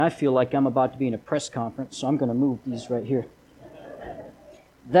I feel like I'm about to be in a press conference, so I'm going to move these right here.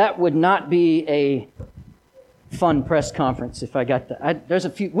 That would not be a fun press conference if I got that. There's a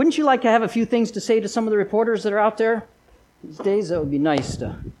few. Wouldn't you like to have a few things to say to some of the reporters that are out there these days? That would be nice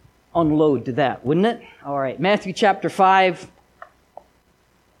to unload to that, wouldn't it? All right, Matthew chapter 5.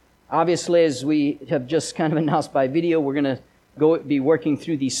 Obviously, as we have just kind of announced by video, we're going to be working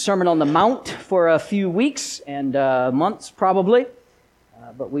through the Sermon on the Mount for a few weeks and months probably.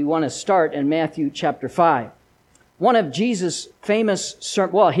 But we want to start in Matthew chapter 5. One of Jesus'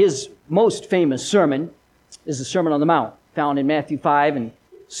 his most famous sermon is the Sermon on the Mount, found in Matthew 5 and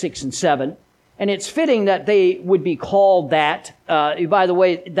 6 and 7. And it's fitting that they would be called that. By the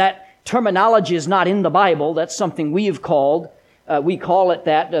way, that terminology is not in the Bible. That's something we have called. We call it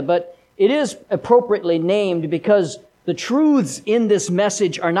that. But it is appropriately named because the truths in this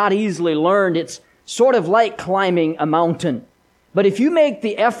message are not easily learned. It's sort of like climbing a mountain. But if you make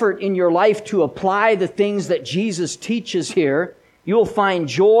the effort in your life to apply the things that Jesus teaches here, you'll find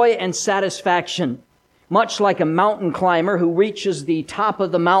joy and satisfaction. Much like a mountain climber who reaches the top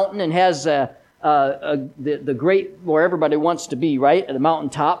of the mountain and has the great, where everybody wants to be, right? At the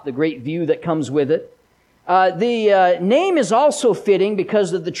mountaintop, the great view that comes with it. The name is also fitting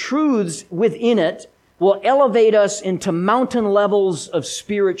because of the truths within it will elevate us into mountain levels of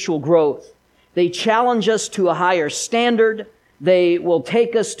spiritual growth. They challenge us to a higher standard. They will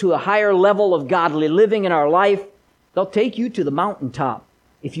take us to a higher level of godly living in our life. They'll take you to the mountaintop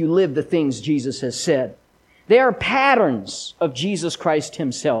if you live the things Jesus has said. They are patterns of Jesus Christ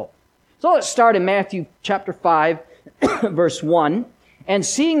himself. So let's start in Matthew chapter 5, verse 1. And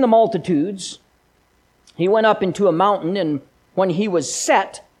seeing the multitudes, he went up into a mountain, and when he was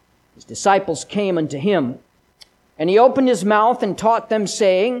set, his disciples came unto him. And he opened his mouth and taught them,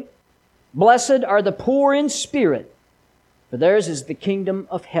 saying, Blessed are the poor in spirit, for theirs is the kingdom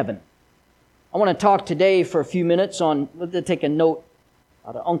of heaven. I want to talk today for a few minutes on, let's take a note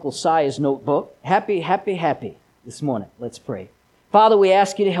out of Uncle Si's notebook. Happy, happy, happy this morning. Let's pray. Father, we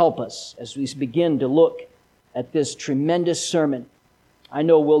ask you to help us as we begin to look at this tremendous sermon. I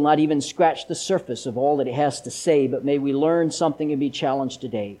know we'll not even scratch the surface of all that it has to say, but may we learn something and be challenged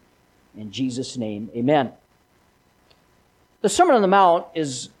today. In Jesus' name, amen. The Sermon on the Mount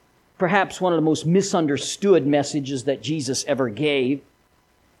is perhaps one of the most misunderstood messages that Jesus ever gave.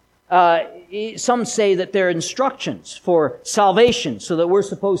 Some say that they're instructions for salvation, so that we're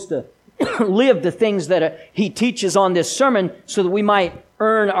supposed to live the things that he teaches on this sermon so that we might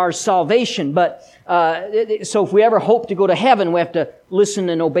earn our salvation. But so if we ever hope to go to heaven, we have to listen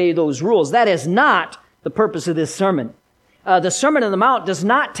and obey those rules. That is not the purpose of this sermon. The Sermon on the Mount does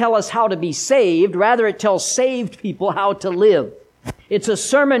not tell us how to be saved. Rather, it tells saved people how to live. It's a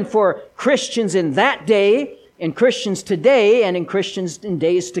sermon for Christians in that day, in Christians today, and in Christians in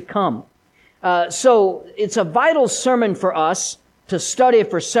days to come. So it's a vital sermon for us to study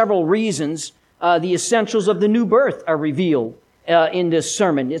for several reasons. The essentials of the new birth are revealed in this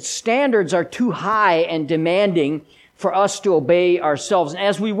sermon. Its standards are too high and demanding for us to obey ourselves. And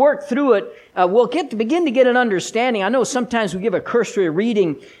as we work through it, we'll begin to get an understanding. I know sometimes we give a cursory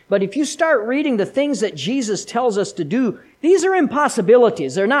reading, but if you start reading the things that Jesus tells us to do, these are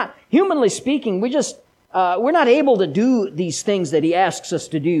impossibilities. They're not, humanly speaking, we're not able to do these things that he asks us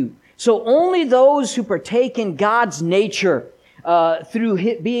to do. So only those who partake in God's nature,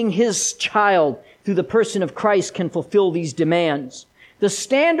 through being his child, through the person of Christ, can fulfill these demands. The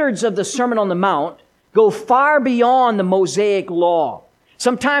standards of the Sermon on the Mount go far beyond the Mosaic law.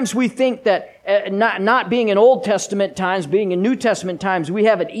 Sometimes we think that not being in Old Testament times, being in New Testament times, we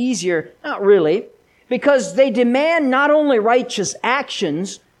have it easier. Not really. Because they demand not only righteous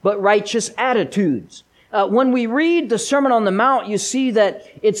actions, but righteous attitudes. When we read the Sermon on the Mount, you see that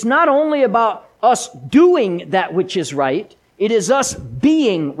it's not only about us doing that which is right, it is us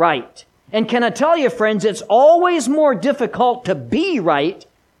being right. And can I tell you, friends, it's always more difficult to be right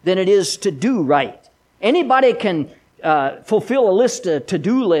than it is to do right. Anybody can fulfill a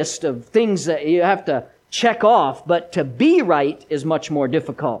to-do list of things that you have to check off, but to be right is much more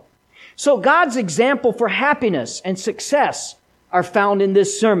difficult. So God's example for happiness and success are found in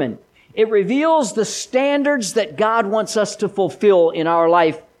this sermon. It reveals the standards that God wants us to fulfill in our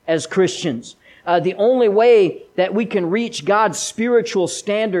life as Christians. The only way that we can reach God's spiritual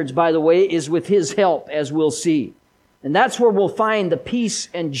standards, by the way, is with his help, as we'll see. And that's where we'll find the peace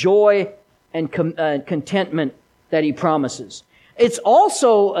and joy and contentment that he promises. It's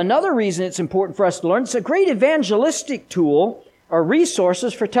also another reason it's important for us to learn. It's a great evangelistic tool or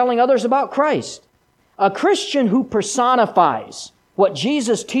resources for telling others about Christ. A Christian who personifies what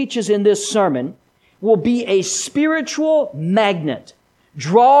Jesus teaches in this sermon will be a spiritual magnet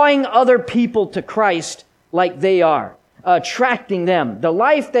drawing other people to Christ like they are, attracting them. The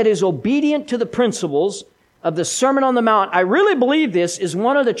life that is obedient to the principles of the Sermon on the Mount, I really believe this is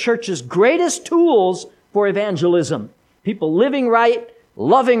one of the church's greatest tools for evangelism. People living right,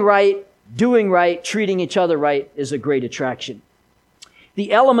 loving right, doing right, treating each other right is a great attraction.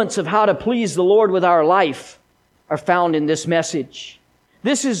 The elements of how to please the Lord with our life are found in this message.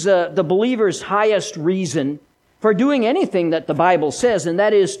 This is the believer's highest reason for doing anything that the Bible says, and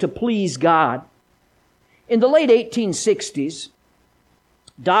that is to please God. In the late 1860s,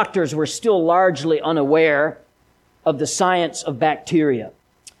 doctors were still largely unaware of the science of bacteria.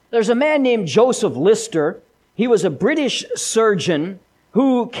 There's a man named Joseph Lister. He was a British surgeon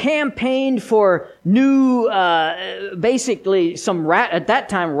who campaigned for new, basically at that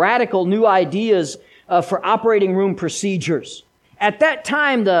time, radical new ideas for operating room procedures. At that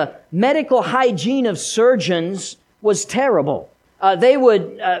time, the medical hygiene of surgeons was terrible. They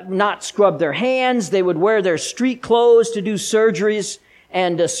would not scrub their hands. They would wear their street clothes to do surgeries.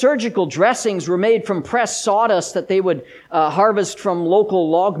 And surgical dressings were made from pressed sawdust that they would harvest from local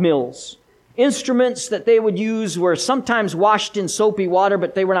log mills. Instruments that they would use were sometimes washed in soapy water,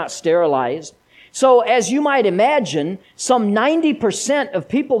 but they were not sterilized. So as you might imagine, some 90% of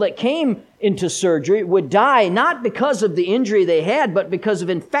people that came into surgery would die not because of the injury they had, but because of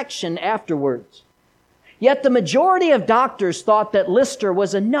infection afterwards. Yet the majority of doctors thought that Lister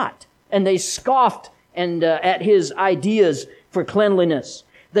was a nut, and they scoffed at his ideas for cleanliness.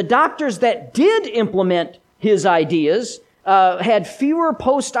 The doctors that did implement his ideas had fewer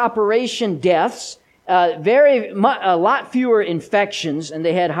post-operation deaths, a lot fewer infections, and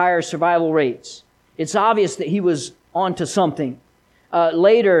they had higher survival rates. It's obvious that he was onto something.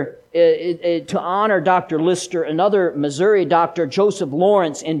 Later, to honor Dr. Lister, another Missouri doctor, Joseph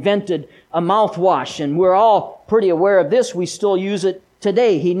Lawrence, invented a mouthwash, and we're all pretty aware of this. We still use it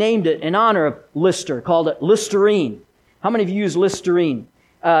today. He named it in honor of Lister, called it Listerine. How many of you use Listerine?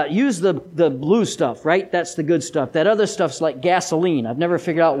 Use the blue stuff, right? That's the good stuff. That other stuff's like gasoline. I've never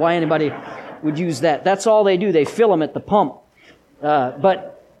figured out why anybody would use that. That's all they do. They fill them at the pump.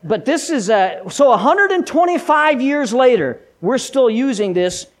 But this is, so 125 years later, we're still using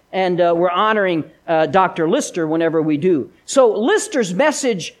this, and we're honoring Dr. Lister whenever we do. So Lister's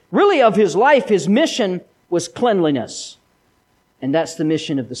message, really of his life, his mission was cleanliness. And that's the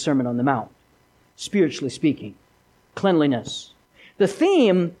mission of the Sermon on the Mount, spiritually speaking. Cleanliness. The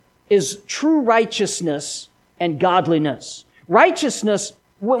theme is true righteousness and godliness. Righteousness,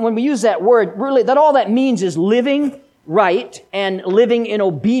 when we use that word, really, that all that means is living right and living in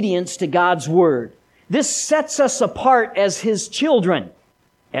obedience to God's Word. This sets us apart as His children,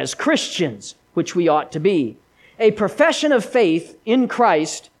 as Christians, which we ought to be. A profession of faith in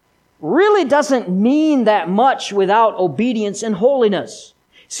Christ really doesn't mean that much without obedience and holiness.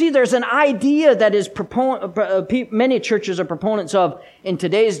 See, there's an idea that is many churches are proponents of in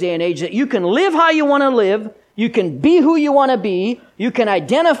today's day and age, that you can live how you want to live, you can be who you want to be, you can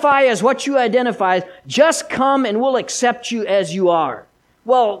identify as what you identify as, just come and we'll accept you as you are.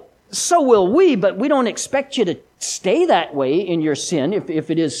 Well, so will we, but we don't expect you to stay that way in your sin, if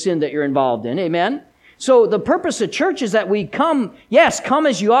it is sin that you're involved in. Amen? So the purpose of church is that we come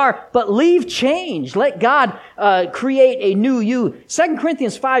as you are, but leave change. Let God create a new you. 2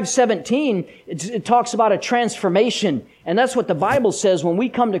 Corinthians 5:17, it talks about a transformation. And that's what the Bible says. When we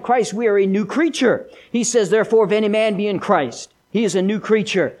come to Christ, we are a new creature. He says, therefore, if any man be in Christ, he is a new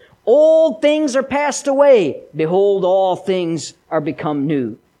creature. Old things are passed away. Behold, all things are become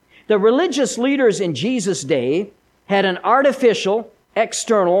new. The religious leaders in Jesus' day had an artificial,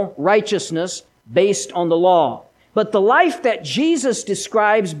 external righteousness based on the law. But the life that Jesus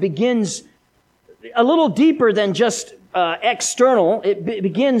describes begins a little deeper than just external. It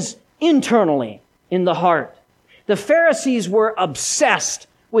begins internally in the heart. The Pharisees were obsessed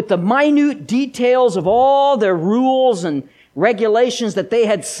with the minute details of all their rules and regulations that they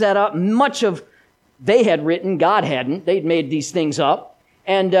had set up. Much of they had written, God hadn't. They'd made these things up.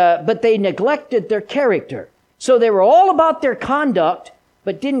 But they neglected their character. So they were all about their conduct,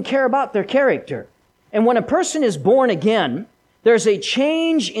 but didn't care about their character. And when a person is born again, there's a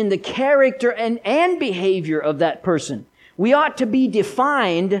change in the character and behavior of that person. We ought to be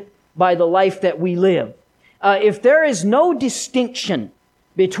defined by the life that we live. If there is no distinction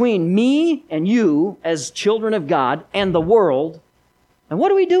between me and you as children of God and the world, then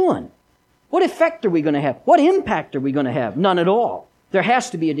what are we doing? What effect are we going to have? What impact are we going to have? None at all. There has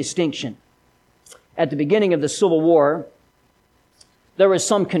to be a distinction. At the beginning of the Civil War, there was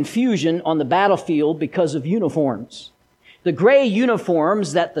some confusion on the battlefield because of uniforms. The gray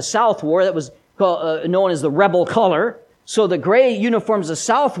uniforms that the South wore, that was known as the rebel color, So the gray uniforms the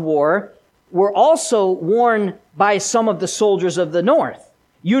South wore were also worn by some of the soldiers of the North.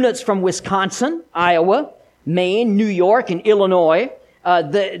 Units from Wisconsin, Iowa, Maine, New York, and Illinois,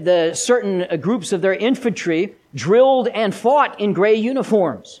 the certain groups of their infantry drilled and fought in gray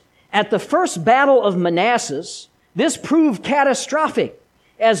uniforms. At the first Battle of Manassas, this proved catastrophic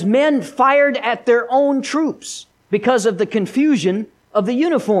as men fired at their own troops because of the confusion of the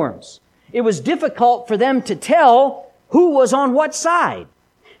uniforms. It was difficult for them to tell who was on what side.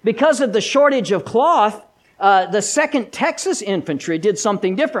 Because of the shortage of cloth, the 2nd Texas Infantry did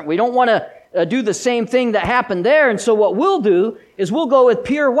something different. We don't want to do the same thing that happened there, and so what we'll do is we'll go with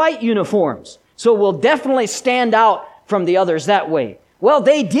pure white uniforms. So we'll definitely stand out from the others that way. Well,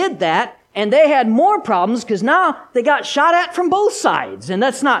 they did that, and they had more problems because now they got shot at from both sides. And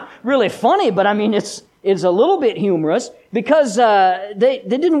that's not really funny, but I mean, it's a little bit humorous because they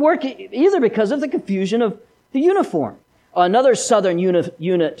didn't work either because of the confusion of the uniform. Another Southern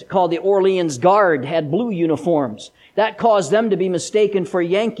unit called the Orleans Guard had blue uniforms. That caused them to be mistaken for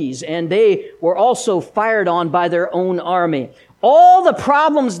Yankees, and they were also fired on by their own army. All the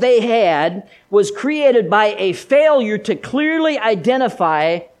problems they had was created by a failure to clearly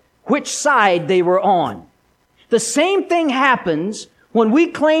identify which side they were on. The same thing happens when we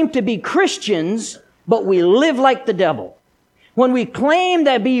claim to be Christians, but we live like the devil. When we claim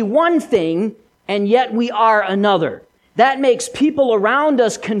to be one thing, and yet we are another. That makes people around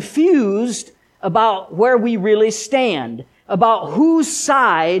us confused about where we really stand, about whose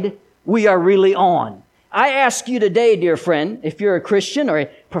side we are really on. I ask you today, dear friend, if you're a Christian or a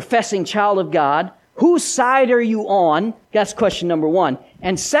professing child of God, whose side are you on? That's question number one.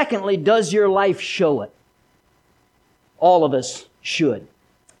 And secondly, does your life show it? All of us should.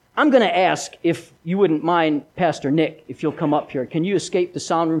 I'm going to ask, if you wouldn't mind, Pastor Nick, if you'll come up here. Can you escape the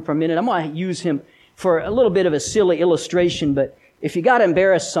sound room for a minute? I'm going to use him for a little bit of a silly illustration, but if you got to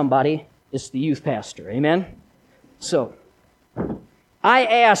embarrass somebody, it's the youth pastor. Amen? So, I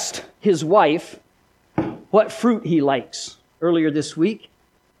asked his wife what fruit he likes earlier this week,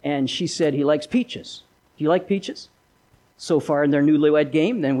 and she said he likes peaches. Do you like peaches? So far in their newlywed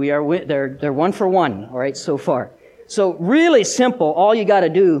game, then they're 1 for 1, all right, so far. So really simple. All you got to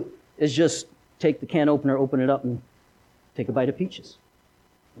do is just take the can opener, open it up, and take a bite of peaches.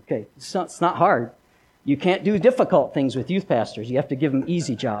 Okay, it's not hard. You can't do difficult things with youth pastors. You have to give them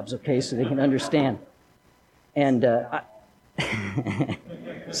easy jobs, okay, so they can understand. And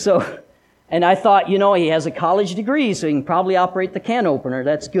and I thought, he has a college degree, so he can probably operate the can opener.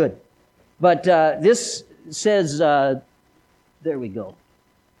 That's good. But this says, there we go.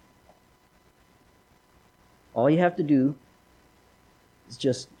 All you have to do is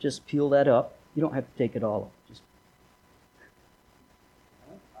just peel that up. You don't have to take it all off.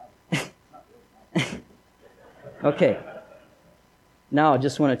 Okay. Now I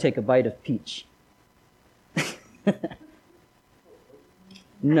just want to take a bite of peach.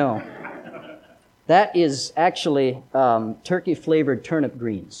 No. That is actually turkey-flavored turnip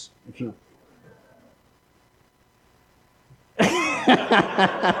greens. If you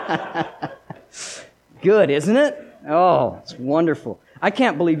Good, isn't it? Oh, it's wonderful. I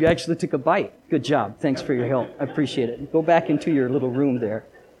can't believe you actually took a bite. Good job. Thanks for your help. I appreciate it. Go back into your little room there.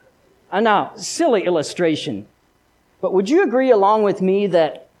 Now, silly illustration. But would you agree along with me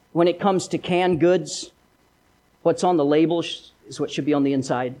that when it comes to canned goods, what's on the label is what should be on the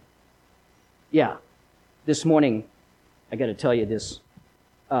inside? Yeah. This morning, I got to tell you this,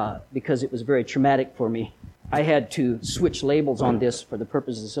 because it was very traumatic for me. I had to switch labels on this for the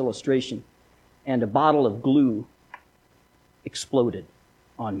purpose of this illustration, and a bottle of glue exploded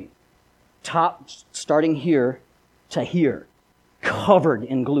on me. Top, starting here to here, covered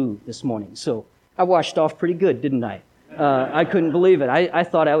in glue this morning. So I washed off pretty good, didn't I? I couldn't believe it. I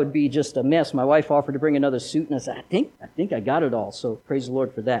thought I would be just a mess. My wife offered to bring another suit, and I said, I think I got it all. So praise the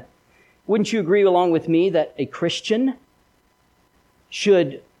Lord for that. Wouldn't you agree along with me that a Christian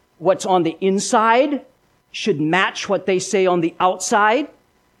should, what's on the inside should match what they say on the outside,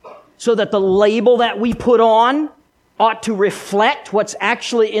 so that the label that we put on ought to reflect what's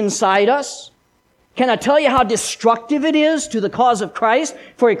actually inside us? Can I tell you how destructive it is to the cause of Christ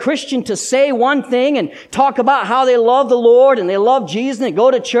for a Christian to say one thing and talk about how they love the Lord and they love Jesus and they go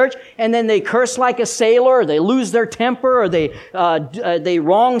to church, and then they curse like a sailor, or they lose their temper, or they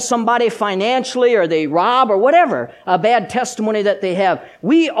wrong somebody financially, or they rob, or whatever, a bad testimony that they have?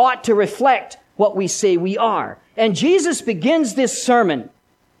 We ought to reflect what we say we are. And Jesus begins this sermon,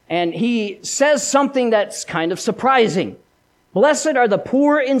 and he says something that's kind of surprising. Blessed are the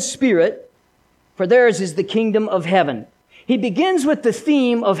poor in spirit, for theirs is the kingdom of heaven. He begins with the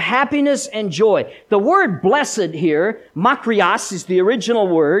theme of happiness and joy. The word blessed here, makrios, is the original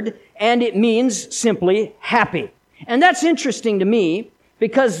word, and it means simply happy. And that's interesting to me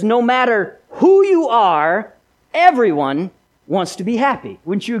because no matter who you are, everyone wants to be happy.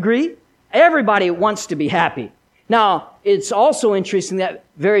 Wouldn't you agree? Everybody wants to be happy. Now, it's also interesting that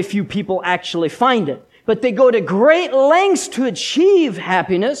very few people actually find it. But they go to great lengths to achieve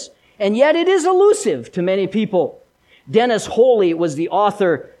happiness, and yet it is elusive to many people. Dennis Holy was the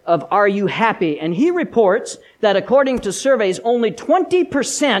author of Are You Happy? And he reports that according to surveys, only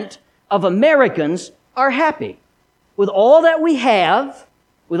 20% of Americans are happy. With all that we have,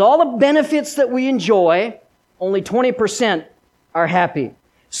 with all the benefits that we enjoy, only 20% are happy.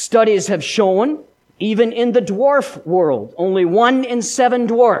 Studies have shown, even in the dwarf world, only 1 in 7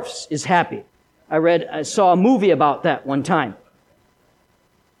 dwarfs is happy. I saw a movie about that one time.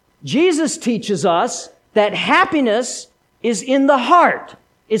 Jesus teaches us that happiness is in the heart.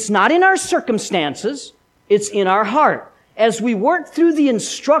 It's not in our circumstances. It's in our heart. As we work through the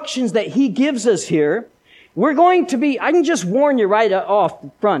instructions that he gives us here, we're going to be, I can just warn you right off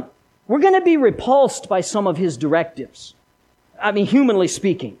the front, we're going to be repulsed by some of his directives. I mean, humanly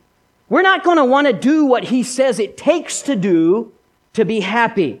speaking. We're not going to want to do what he says it takes to do to be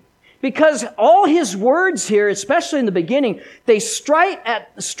happy. Because all his words here, especially in the beginning, they strike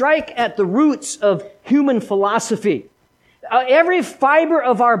at the roots of human philosophy. Every fiber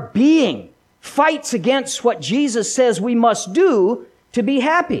of our being fights against what Jesus says we must do to be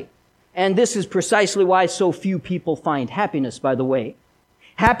happy. And this is precisely why so few people find happiness, by the way.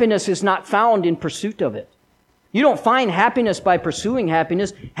 Happiness is not found in pursuit of it. You don't find happiness by pursuing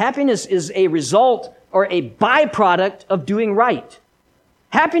happiness. Happiness is a result or a byproduct of doing right.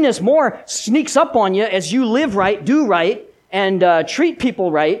 Happiness more sneaks up on you as you live right, do right, and treat people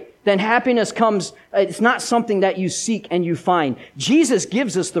right, than happiness comes. It's not something that you seek and you find. Jesus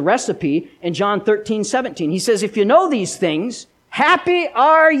gives us the recipe in John 13:17. He says, if you know these things, happy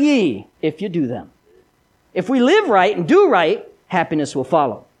are ye if you do them. If we live right and do right, happiness will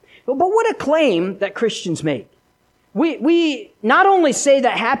follow. But what a claim that Christians make. We not only say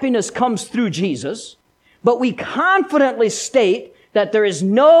that happiness comes through Jesus, but we confidently state that there is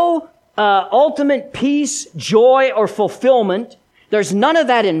no ultimate peace, joy, or fulfillment. There's none of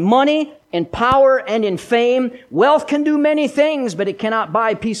that in money, in power, and in fame. Wealth can do many things, but it cannot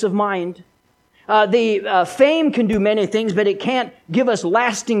buy peace of mind. The fame can do many things, but it can't give us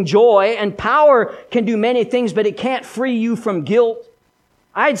lasting joy. And power can do many things, but it can't free you from guilt.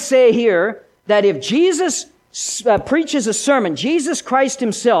 I'd say here that if Jesus preaches a sermon, Jesus Christ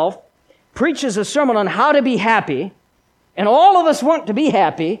himself preaches a sermon on how to be happy, and all of us want to be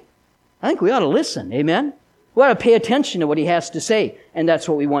happy, I think we ought to listen, amen? We ought to pay attention to what he has to say, and that's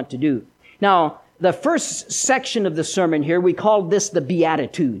what we want to do. Now, the first section of the sermon here, we call this the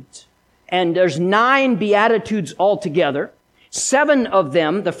Beatitudes. And there's 9 Beatitudes altogether. 7 of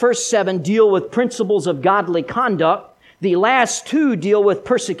them, the first 7, deal with principles of godly conduct. The last 2 deal with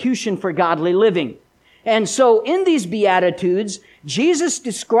persecution for godly living. And so in these Beatitudes, Jesus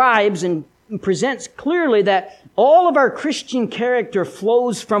describes and presents clearly that all of our Christian character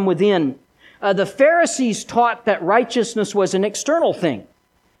flows from within. The Pharisees taught that righteousness was an external thing.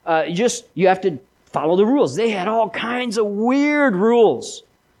 You have to follow the rules. They had all kinds of weird rules.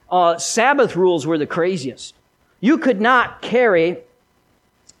 Sabbath rules were the craziest. You could not carry,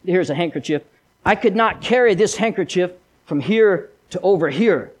 here's a handkerchief. I could not carry this handkerchief from here to over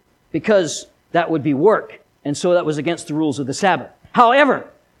here because that would be work. And so that was against the rules of the Sabbath. However,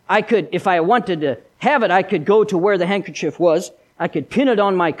 I could, if I wanted to have it, I could go to where the handkerchief was. I could pin it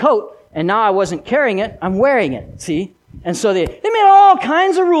on my coat, and now I wasn't carrying it, I'm wearing it, see? And so they made all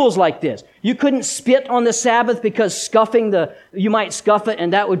kinds of rules like this. You couldn't spit on the Sabbath because you might scuff it,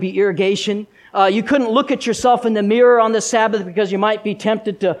 and that would be irrigation. You couldn't look at yourself in the mirror on the Sabbath because you might be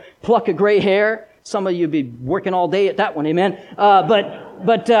tempted to pluck a gray hair. Some of you would be working all day at that one, amen?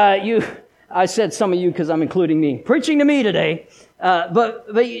 I said some of you because I'm including me. Preaching to me today.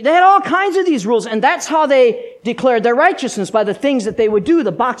 But they had all kinds of these rules, and that's how they declared their righteousness, by the things that they would do,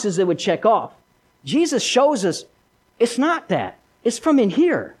 the boxes they would check off. Jesus shows us it's not that. It's from in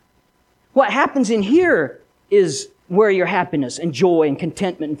here. What happens in here is where your happiness and joy and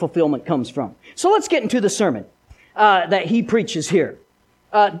contentment and fulfillment comes from. So let's get into the sermon that he preaches here.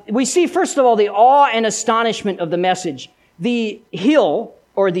 We see, first of all, the awe and astonishment of the message. The hill,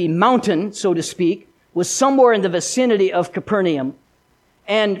 or the mountain, so to speak, was somewhere in the vicinity of Capernaum.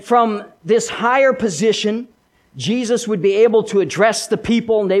 And from this higher position, Jesus would be able to address the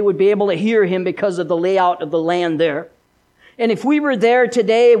people, and they would be able to hear him because of the layout of the land there. And if we were there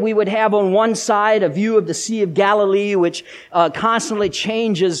today, we would have on one side a view of the Sea of Galilee, which constantly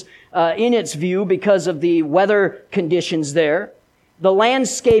changes in its view because of the weather conditions there. The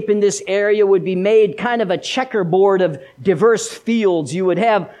landscape in this area would be made kind of a checkerboard of diverse fields. You would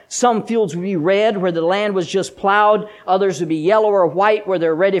have some fields would be red where the land was just plowed. Others would be yellow or white where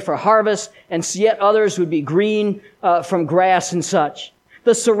they're ready for harvest. And yet others would be green from grass and such.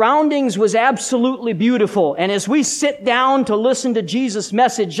 The surroundings was absolutely beautiful. And as we sit down to listen to Jesus'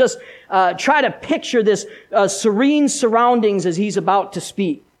 message, just try to picture this serene surroundings as He's about to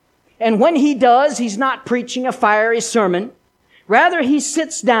speak. And when He does, He's not preaching a fiery sermon. Rather, He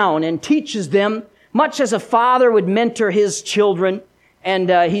sits down and teaches them, much as a father would mentor his children, and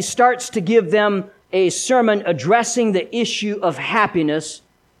He starts to give them a sermon addressing the issue of happiness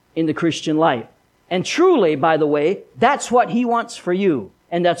in the Christian life. And truly, by the way, that's what He wants for you,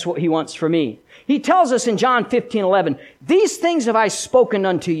 and that's what He wants for me. He tells us in John 15:11, "These things have I spoken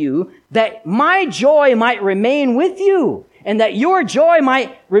unto you, that my joy might remain with you, and that your joy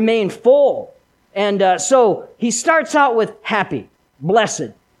might remain full." And so He starts out with happy,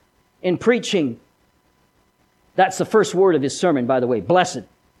 blessed, in preaching. That's the first word of His sermon, by the way, blessed.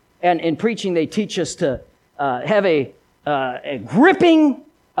 And in preaching, they teach us to have a gripping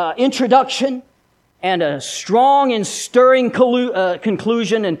introduction and a strong and stirring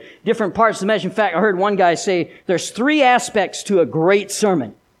conclusion in different parts of the message. In fact, I heard one guy say there's 3 aspects to a great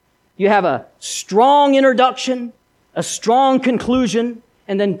sermon. You have a strong introduction, a strong conclusion,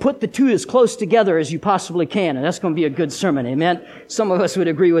 and then put the 2 as close together as you possibly can. And that's going to be a good sermon, amen? Some of us would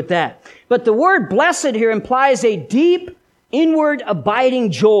agree with that. But the word blessed here implies a deep, inward,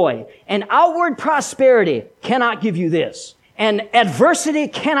 abiding joy. And outward prosperity cannot give you this. And adversity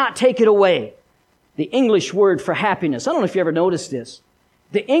cannot take it away. The English word for happiness, I don't know if you ever noticed this.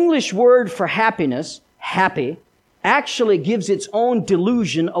 The English word for happiness, happy, actually gives its own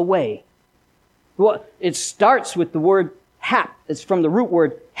delusion away. Well, it starts with the word hap. It's from the root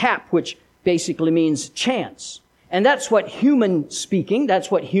word hap, which basically means chance. And that's what human speaking, that's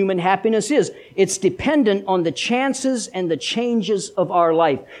what human happiness is. It's dependent on the chances and the changes of our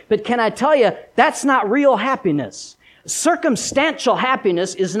life. But can I tell you, that's not real happiness. Circumstantial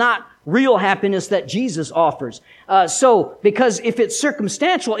happiness is not real happiness that Jesus offers. Because if it's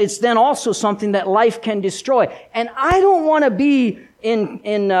circumstantial, it's then also something that life can destroy. And I don't want to be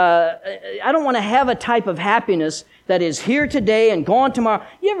I don't want to have a type of happiness that is here today and gone tomorrow.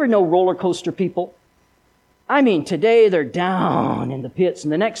 You ever know roller coaster people? I mean, today they're down in the pits,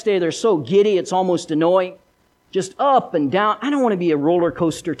 and the next day they're so giddy it's almost annoying. Just up and down. I don't want to be a roller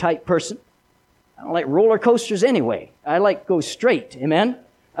coaster type person. I don't like roller coasters anyway. I like go straight. Amen?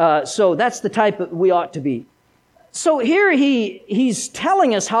 So that's the type that we ought to be. So here he's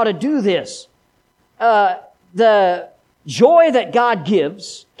telling us how to do this. The joy that God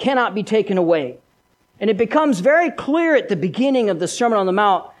gives cannot be taken away. And it becomes very clear at the beginning of the Sermon on the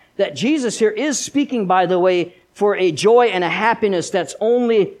Mount that Jesus here is speaking, by the way, for a joy and a happiness that's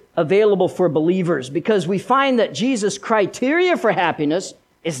only available for believers. Because we find that Jesus' criteria for happiness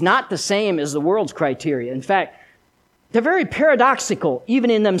is not the same as the world's criteria. In fact, they're very paradoxical,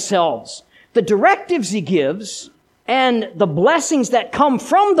 even in themselves. The directives He gives and the blessings that come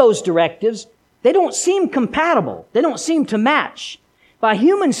from those directives, they don't seem compatible. They don't seem to match. By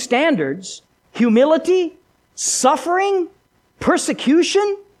human standards, humility, suffering,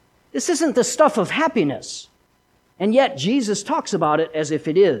 persecution, this isn't the stuff of happiness. And yet Jesus talks about it as if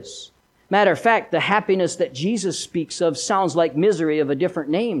it is. Matter of fact, the happiness that Jesus speaks of sounds like misery of a different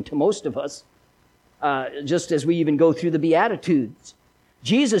name to most of us. Just as we even go through the Beatitudes.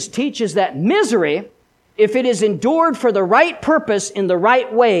 Jesus teaches that misery, if it is endured for the right purpose in the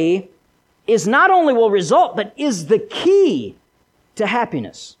right way, is not only will result, but is the key to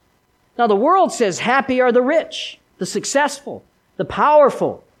happiness. Now, the world says happy are the rich, the successful, the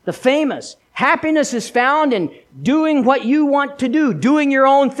powerful, the famous. Happiness is found in doing what you want to do, doing your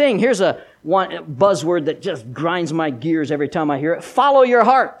own thing. Here's a one buzzword that just grinds my gears every time I hear it. Follow your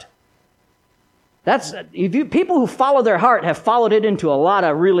heart. People who follow their heart have followed it into a lot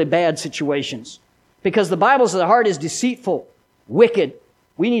of really bad situations. Because the Bible says the heart is deceitful, wicked.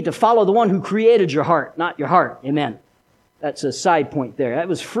 We need to follow the one who created your heart, not your heart. Amen. That's a side point there. That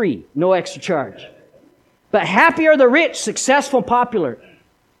was free. No extra charge. But happy are the rich, successful, popular.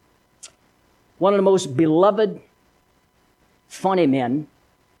 One of the most beloved funny men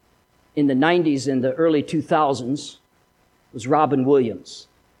in the 90s and the early 2000s was Robin Williams.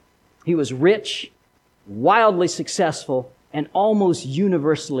 He was rich, wildly successful, and almost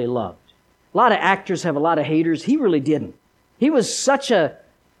universally loved. A lot of actors have a lot of haters. He really didn't. He was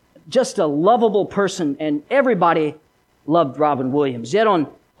just a lovable person, and everybody loved Robin Williams. Yet on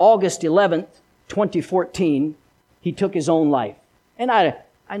August 11th, 2014, he took his own life. And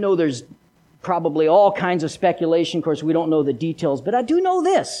I know there's probably all kinds of speculation. Of course, we don't know the details, but I do know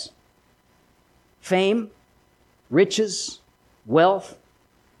this. Fame, riches, wealth,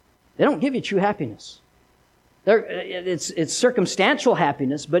 they don't give you true happiness. It's circumstantial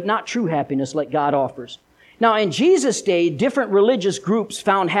happiness, but not true happiness like God offers. Now, in Jesus' day, different religious groups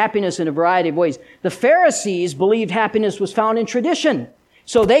found happiness in a variety of ways. The Pharisees believed happiness was found in tradition.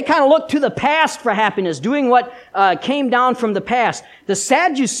 So they kind of looked to the past for happiness, doing what came down from the past. The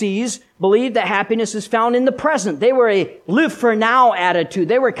Sadducees believed that happiness is found in the present. They were a live for now attitude.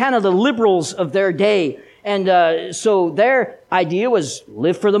 They were kind of the liberals of their day. And so their idea was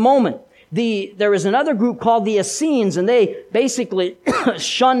live for the moment. There was another group called the Essenes, and they basically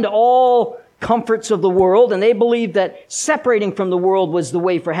shunned all comforts of the world, and they believed that separating from the world was the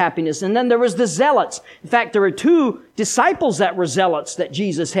way for happiness. And then there was the Zealots. In fact, there were 2 disciples that were Zealots that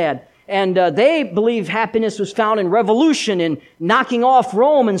Jesus had. And they believed happiness was found in revolution and knocking off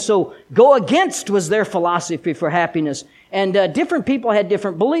Rome. And so go against was their philosophy for happiness. And different people had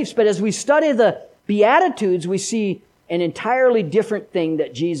different beliefs. But as we study the Beatitudes, we see an entirely different thing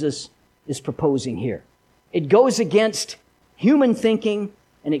that Jesus is proposing here. It goes against human thinking,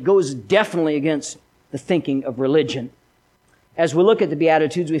 and it goes definitely against the thinking of religion. As we look at the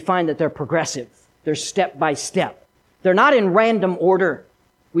Beatitudes, we find that they're progressive. They're step by step. They're not in random order.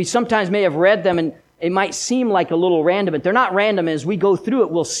 We sometimes may have read them, and it might seem like a little random, but they're not random. As we go through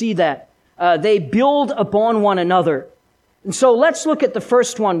it, we'll see that. They build upon one another. And so let's look at the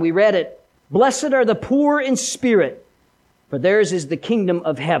first one. We read it. Blessed are the poor in spirit, for theirs is the kingdom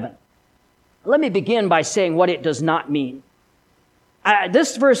of heaven. Let me begin by saying what it does not mean.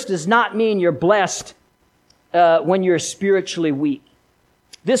 This verse does not mean you're blessed when you're spiritually weak.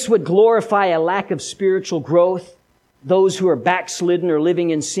 This would glorify a lack of spiritual growth, those who are backslidden or living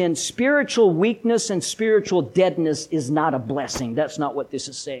in sin. Spiritual weakness and spiritual deadness is not a blessing. That's not what this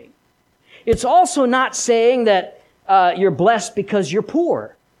is saying. It's also not saying that you're blessed because you're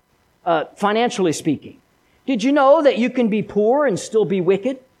poor, financially speaking. Did you know that you can be poor and still be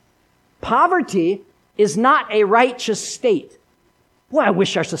wicked? Poverty is not a righteous state. Boy, I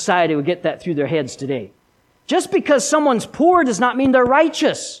wish our society would get that through their heads today. Just because someone's poor does not mean they're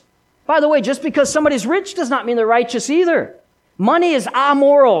righteous. By the way, just because somebody's rich does not mean they're righteous either. Money is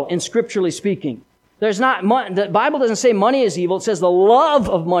amoral in scripturally speaking. The Bible doesn't say money is evil. It says the love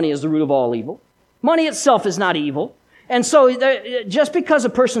of money is the root of all evil. Money itself is not evil. And so just because a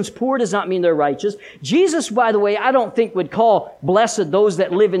person's poor does not mean they're righteous. Jesus, by the way, I don't think would call blessed those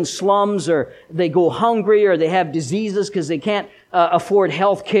that live in slums or they go hungry or they have diseases because they can't afford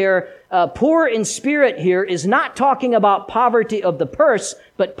health care. Poor in spirit here is not talking about poverty of the purse,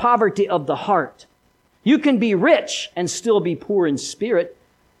 but poverty of the heart. You can be rich and still be poor in spirit.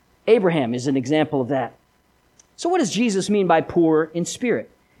 Abraham is an example of that. So what does Jesus mean by poor in spirit?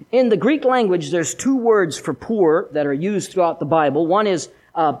 In the Greek language, there's 2 words for poor that are used throughout the Bible. One is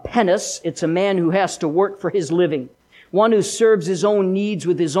penis. It's a man who has to work for his living. One who serves his own needs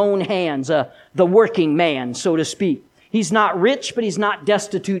with his own hands, the working man, so to speak. He's not rich, but he's not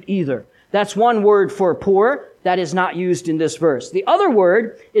destitute either. That's one word for poor that is not used in this verse. The other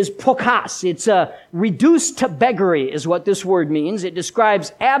word is pokas. It's reduced to beggary is what this word means. It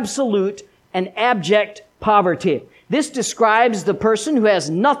describes absolute and abject poverty. This describes the person who has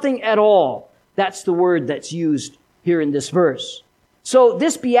nothing at all. That's the word that's used here in this verse. So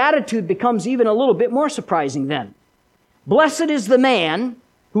this beatitude becomes even a little bit more surprising then. Blessed is the man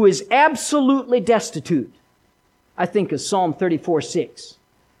who is absolutely destitute. I think of Psalm 34:6.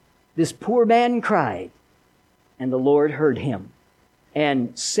 This poor man cried, and the Lord heard him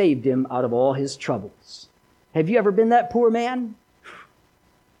and saved him out of all his troubles. Have you ever been that poor man?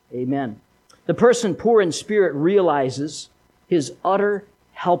 Amen. The person poor in spirit realizes his utter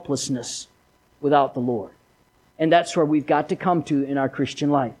helplessness without the Lord. And that's where we've got to come to in our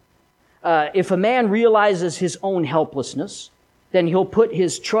Christian life. If a man realizes his own helplessness, then he'll put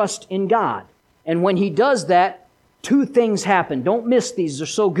his trust in God. And when he does that, 2 things happen. Don't miss these. They're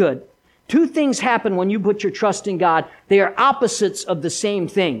so good. 2 things happen when you put your trust in God. They are opposites of the same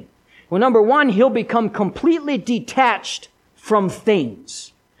thing. Well, number 1, he'll become completely detached from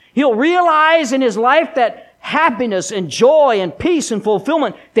things. He'll realize in his life that happiness and joy and peace and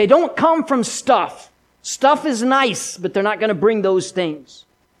fulfillment, they don't come from stuff. Stuff is nice, but they're not going to bring those things.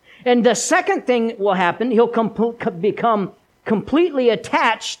 And the second thing will happen, he'll become completely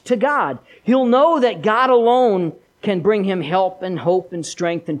attached to God. He'll know that God alone can bring him help and hope and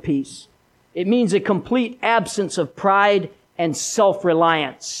strength and peace. It means a complete absence of pride and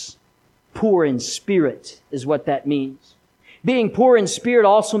self-reliance. poor in spirit is what that means. Being poor in spirit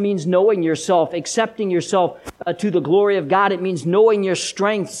also means knowing yourself, accepting yourself to the glory of God. It means knowing your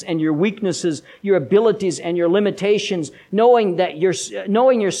strengths and your weaknesses, your abilities and your limitations. Knowing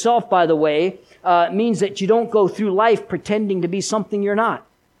yourself, by the way, means that you don't go through life pretending to be something you're not.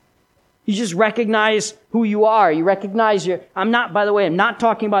 You just recognize who you are. You recognize I'm not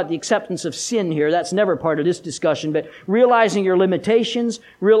talking about the acceptance of sin here. That's never part of this discussion. But realizing your limitations,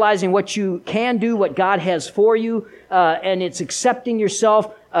 realizing what you can do, what God has for you, and it's accepting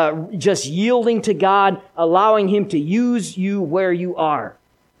yourself, just yielding to God, allowing Him to use you where you are.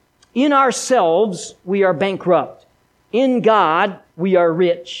 In ourselves, we are bankrupt. In God, we are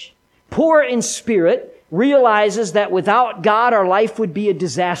rich. Poor in spirit realizes that without God, our life would be a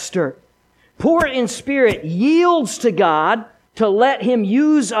disaster. Poor in spirit yields to God to let Him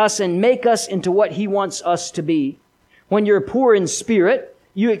use us and make us into what He wants us to be. When you're poor in spirit,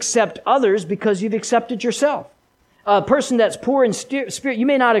 you accept others because you've accepted yourself. A person that's poor in spirit, you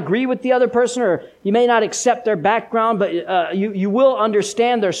may not agree with the other person, or you may not accept their background, but you will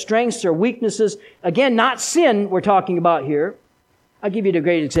understand their strengths, their weaknesses. Again, not sin we're talking about here. I'll give you a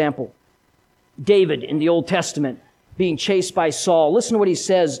great example. David in the Old Testament, being chased by Saul. Listen to what he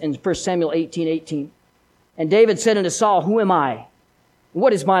says in 1 Samuel 18:18. And David said unto Saul, Who am I?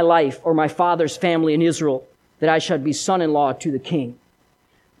 What is my life or my father's family in Israel, that I should be son-in-law to the king?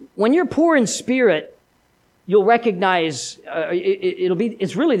 When you're poor in spirit, you'll recognize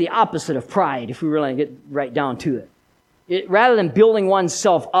it's really the opposite of pride, if we really get right down to it. Rather than building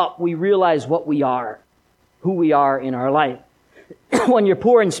oneself up, we realize what we are, who we are in our life. When you're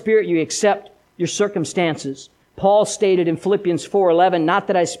poor in spirit, you accept your circumstances. Paul stated in Philippians 4:11, Not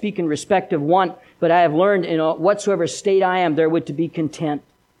that I speak in respect of want, but I have learned in whatsoever state I am therewith to be content.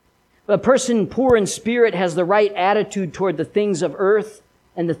 A person poor in spirit has the right attitude toward the things of earth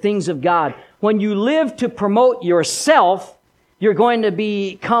and the things of God. When you live to promote yourself, you're going to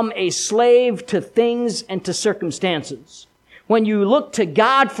become a slave to things and to circumstances. When you look to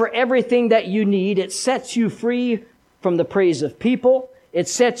God for everything that you need, it sets you free from the praise of people. It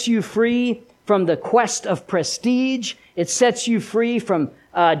sets you free from the quest of prestige. It sets you free from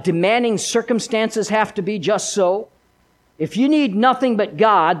demanding circumstances have to be just so. If you need nothing but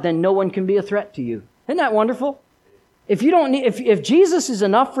God, then no one can be a threat to you. Isn't that wonderful? If Jesus is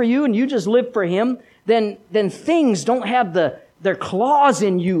enough for you and you just live for Him, then things don't have their claws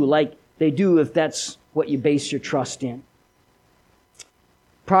in you like they do if that's what you base your trust in.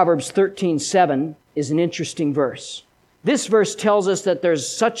 Proverbs 13:7 is an interesting verse. This verse tells us that there's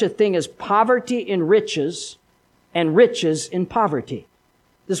such a thing as poverty in riches and riches in poverty.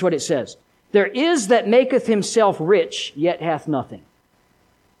 This is what it says. There is that maketh himself rich, yet hath nothing.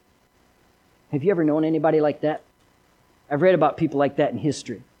 Have you ever known anybody like that? I've read about people like that in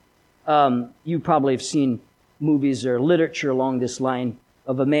history. You probably have seen movies or literature along this line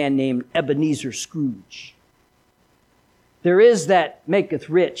of a man named Ebenezer Scrooge. There is that maketh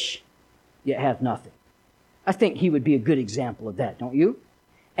rich, yet hath nothing. I think he would be a good example of that, don't you?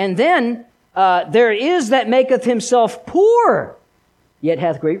 And then, there is that maketh himself poor, yet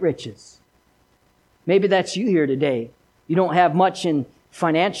hath great riches. Maybe that's you here today. You don't have much in,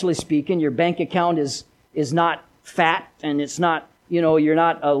 financially speaking, your bank account is not fat, and it's not, you're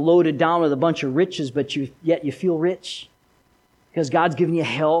not loaded down with a bunch of riches, but yet you feel rich. Because God's given you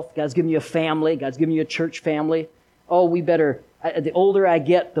health, God's given you a family, God's given you a church family. Oh, the older I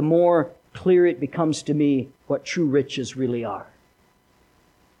get, the more clear it becomes to me what true riches really are.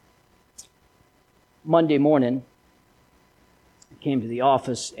 Monday morning, I came to the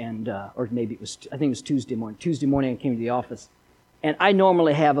office or maybe I think it was Tuesday morning. Tuesday morning I came to the office, and I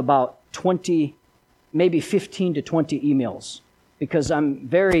normally have about 20, maybe 15 to 20 emails, because I'm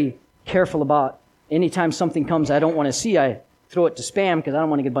very careful about anytime something comes I don't want to see, I throw it to spam because I don't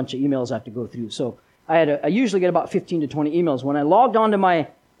want to get a bunch of emails I have to go through. So I usually get about 15 to 20 emails. When I logged onto my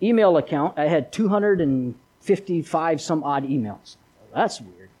email account, I had 255 some odd emails. Well, that's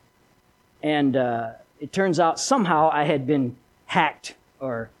weird. And it turns out somehow I had been hacked,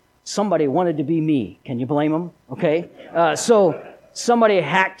 or somebody wanted to be me. Can you blame them? Okay. So somebody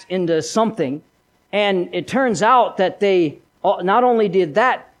hacked into something, and it turns out that they not only did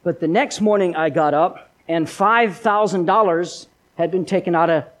that, but the next morning I got up and $5,000 had been taken out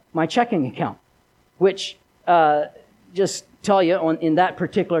of my checking account, which just tell you in that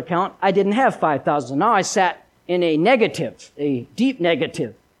particular account, I didn't have $5,000. Now I sat in a negative, a deep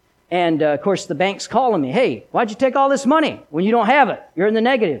negative. And of course the bank's calling me, hey, why'd you take all this money when you don't have it? You're in the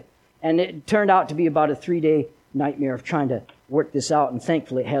negative. And it turned out to be about a 3-day nightmare of trying to work this out, and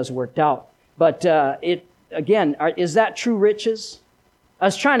thankfully it has worked out. But is that true riches? I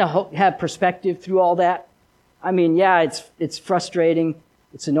was trying to have perspective through all that. I mean, yeah, it's frustrating,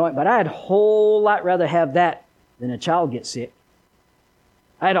 it's annoying, but I'd a whole lot rather have that than a child get sick.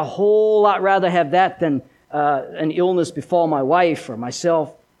 I'd a whole lot rather have that than an illness befall my wife or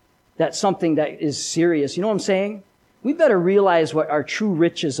myself. That's something that is serious. You know what I'm saying? We better realize what our true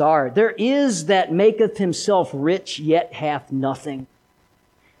riches are. There is that maketh himself rich, yet hath nothing.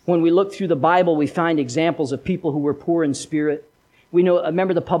 When we look through the Bible, we find examples of people who were poor in spirit. We know,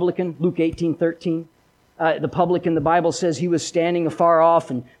 remember the publican, Luke 18:13? The publican, the Bible says he was standing afar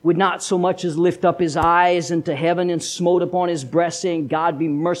off and would not so much as lift up his eyes into heaven and smote upon his breast, saying, God be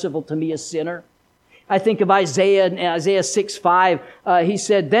merciful to me, a sinner. I think of Isaiah, in Isaiah 6:5. He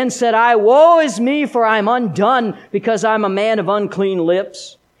said, Then said I, Woe is me, for I am undone, because I am a man of unclean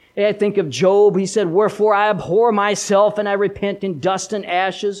lips. I think of Job. He said, Wherefore I abhor myself, and I repent in dust and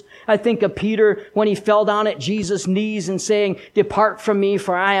ashes. I think of Peter when he fell down at Jesus' knees and saying, Depart from me,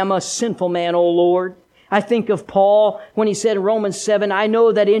 for I am a sinful man, O Lord. I think of Paul when he said in Romans 7, I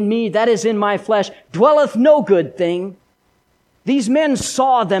know that in me, that is in my flesh, dwelleth no good thing. These men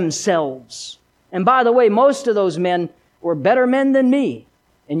saw themselves. And by the way, most of those men were better men than me.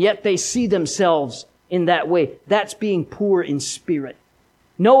 And yet they see themselves in that way. That's being poor in spirit.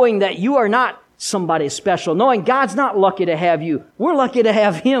 Knowing that you are not somebody special. Knowing God's not lucky to have you. We're lucky to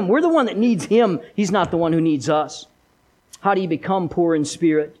have Him. We're the one that needs Him. He's not the one who needs us. How do you become poor in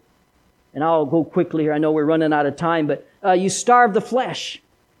spirit? And I'll go quickly here. I know we're running out of time, but you starve the flesh.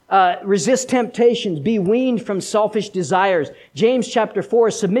 Resist temptations. Be weaned from selfish desires. James chapter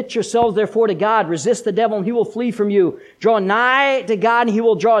 4, submit yourselves therefore to God. Resist the devil and he will flee from you. Draw nigh to God and he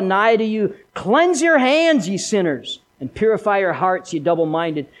will draw nigh to you. Cleanse your hands, ye sinners, and purify your hearts, ye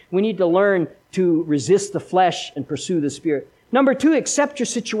double-minded. We need to learn to resist the flesh and pursue the Spirit. Number 2, accept your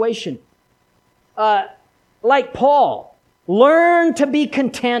situation. Like Paul, learn to be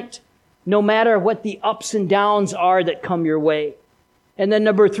content no matter what the ups and downs are that come your way. And then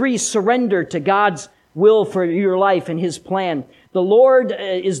number 3, surrender to God's will for your life and His plan. The Lord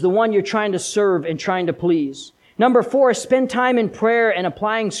is the one you're trying to serve and trying to please. Number 4, spend time in prayer and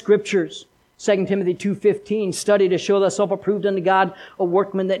applying scriptures. 2 Timothy 2:15, study to show thyself approved unto God, a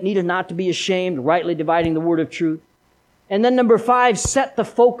workman that needeth not to be ashamed, rightly dividing the word of truth. And then number 5, set the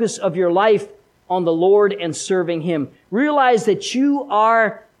focus of your life on the Lord and serving Him. Realize that you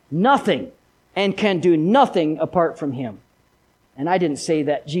are nothing and can do nothing apart from Him. And I didn't say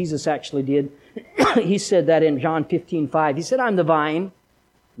that. Jesus actually did. He said that in John 15:5. He said, I'm the vine,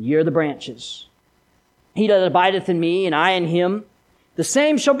 ye are the branches. He that abideth in me, and I in him, the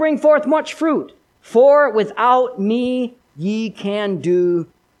same shall bring forth much fruit. For without me ye can do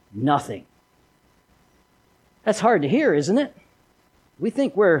nothing. That's hard to hear, isn't it? We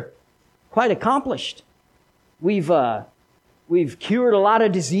think we're quite accomplished. We've cured a lot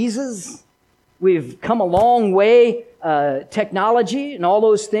of diseases. We've come a long way, technology and all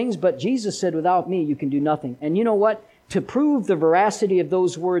those things, but Jesus said, without me, you can do nothing. And you know what? To prove the veracity of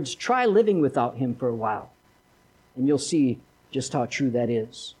those words, try living without Him for a while. And you'll see just how true that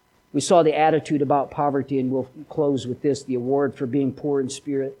is. We saw the attitude about poverty, and we'll close with this, the award for being poor in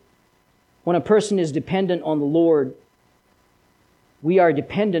spirit. When a person is dependent on the Lord, we are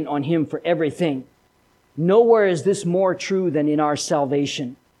dependent on Him for everything. Nowhere is this more true than in our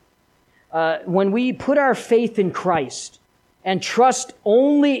salvation. When we put our faith in Christ and trust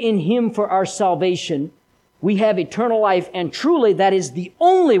only in Him for our salvation, we have eternal life, and truly that is the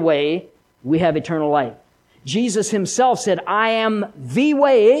only way we have eternal life. Jesus Himself said, I am the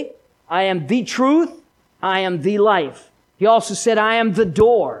way, I am the truth, I am the life. He also said, I am the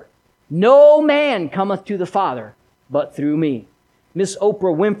door. No man cometh to the Father but through me. Miss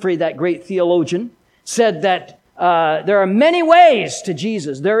Oprah Winfrey, that great theologian, said that there are many ways to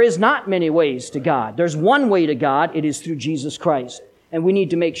Jesus. There is not many ways to God. There's one way to God. It is through Jesus Christ. And we need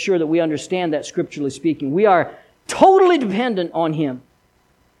to make sure that we understand that scripturally speaking. We are totally dependent on Him.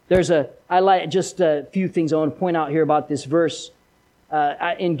 I like just a few things I want to point out here about this verse.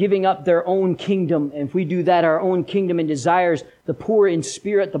 In giving up their own kingdom, and if we do that, our own kingdom and desires, the poor in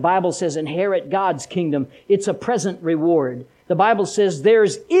spirit, the Bible says, inherit God's kingdom. It's a present reward. The Bible says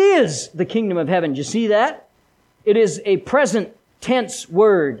theirs is the kingdom of heaven. Do you see that? It is a present tense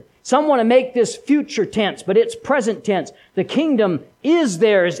word. Some want to make this future tense, but it's present tense. The kingdom is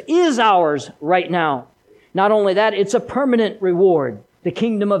theirs, is ours right now. Not only that, it's a permanent reward. The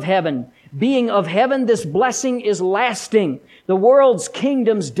kingdom of heaven. Being of heaven, this blessing is lasting. The world's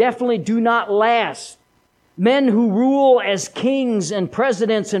kingdoms definitely do not last. Men who rule as kings and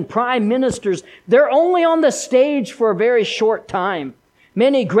presidents and prime ministers, they're only on the stage for a very short time.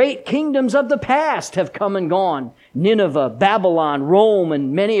 Many great kingdoms of the past have come and gone. Nineveh, Babylon, Rome,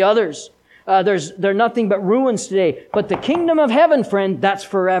 and many others. They're nothing but ruins today. But the kingdom of heaven, friend, that's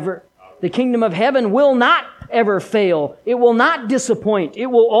forever. The kingdom of heaven will not ever fail. It will not disappoint. It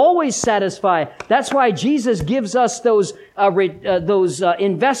will always satisfy. That's why Jesus gives us those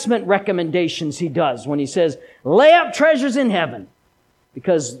investment recommendations He does when He says, lay up treasures in heaven.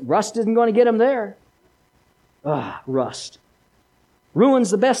 Because rust isn't going to get them there. Rust.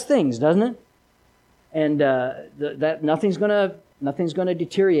 Ruins the best things, doesn't it? And that nothing's going to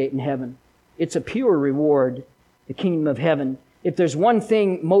deteriorate in heaven. It's a pure reward, the kingdom of heaven. If there's one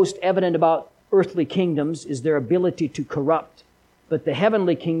thing most evident about earthly kingdoms is their ability to corrupt. But the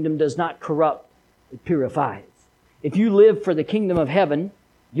heavenly kingdom does not corrupt, it purifies. If you live for the kingdom of heaven,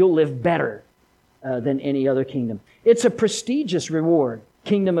 you'll live better than any other kingdom. It's a prestigious reward,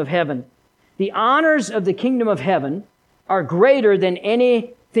 kingdom of heaven. The honors of the kingdom of heaven are greater than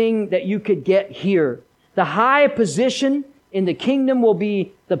anything that you could get here. The high position in the kingdom will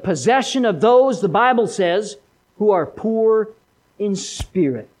be the possession of those, the Bible says, who are poor in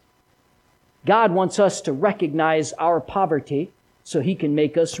spirit. God wants us to recognize our poverty so He can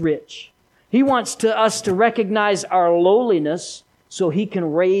make us rich. He wants us to recognize our lowliness so He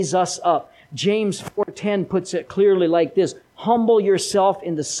can raise us up. James 4:10 puts it clearly like this: humble yourself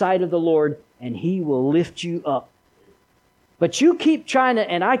in the sight of the Lord, and He will lift you up. But you keep trying to,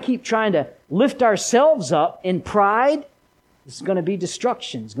 and I keep trying to lift ourselves up in pride. It's going to be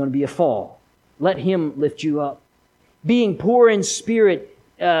destruction. It's going to be a fall. Let Him lift you up. Being poor in spirit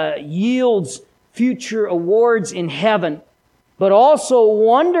yields future awards in heaven, but also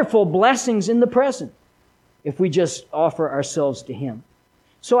wonderful blessings in the present if we just offer ourselves to Him.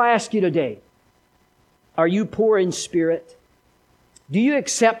 So I ask you today, are you poor in spirit? Do you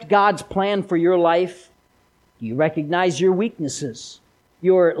accept God's plan for your life? Do you recognize your weaknesses,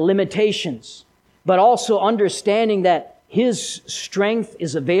 your limitations, but also understanding that His strength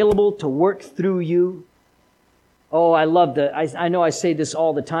is available to work through you? Oh, I love I know I say this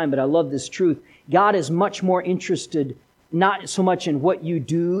all the time, but I love this truth. God is much more interested not so much in what you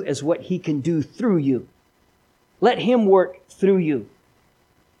do as what He can do through you. Let Him work through you.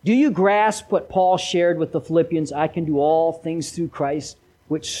 Do you grasp what Paul shared with the Philippians? I can do all things through Christ,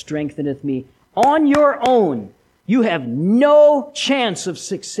 which strengtheneth me. On your own, you have no chance of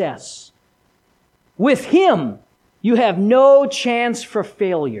success. With Him, you have no chance for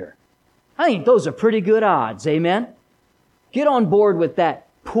failure. I think those are pretty good odds, amen? Get on board with that.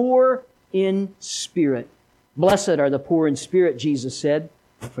 Poor in spirit. Blessed are the poor in spirit, Jesus said,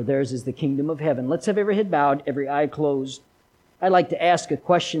 for theirs is the kingdom of heaven. Let's have every head bowed, every eye closed. I'd like to ask a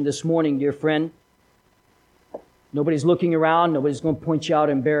question this morning, dear friend. Nobody's looking around. Nobody's going to point you out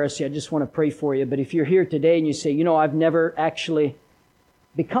and embarrass you. I just want to pray for you. But if you're here today and you say, I've never actually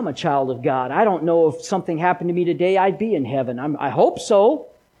become a child of God. I don't know if something happened to me today, I'd be in heaven. I hope so.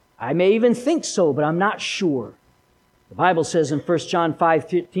 I may even think so, but I'm not sure. The Bible says in 1 John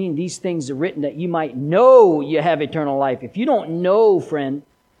 5:15, these things are written that you might know you have eternal life. If you don't know, friend,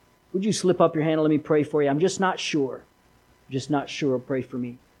 would you slip up your hand and let me pray for you? I'm just not sure. Just not sure. Pray for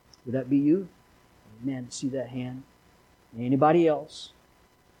me. Would that be you? Amen. See that hand? Anybody else?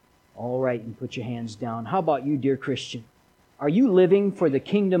 All right, and put your hands down. How about you, dear Christian? Are you living for the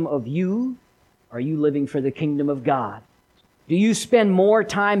kingdom of you? Or are you living for the kingdom of God? Do you spend more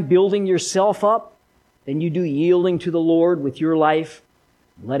time building yourself up than you do yielding to the Lord with your life?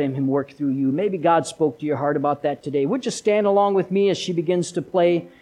 Let Him work through you. Maybe God spoke to your heart about that today. Would you stand along with me as she begins to play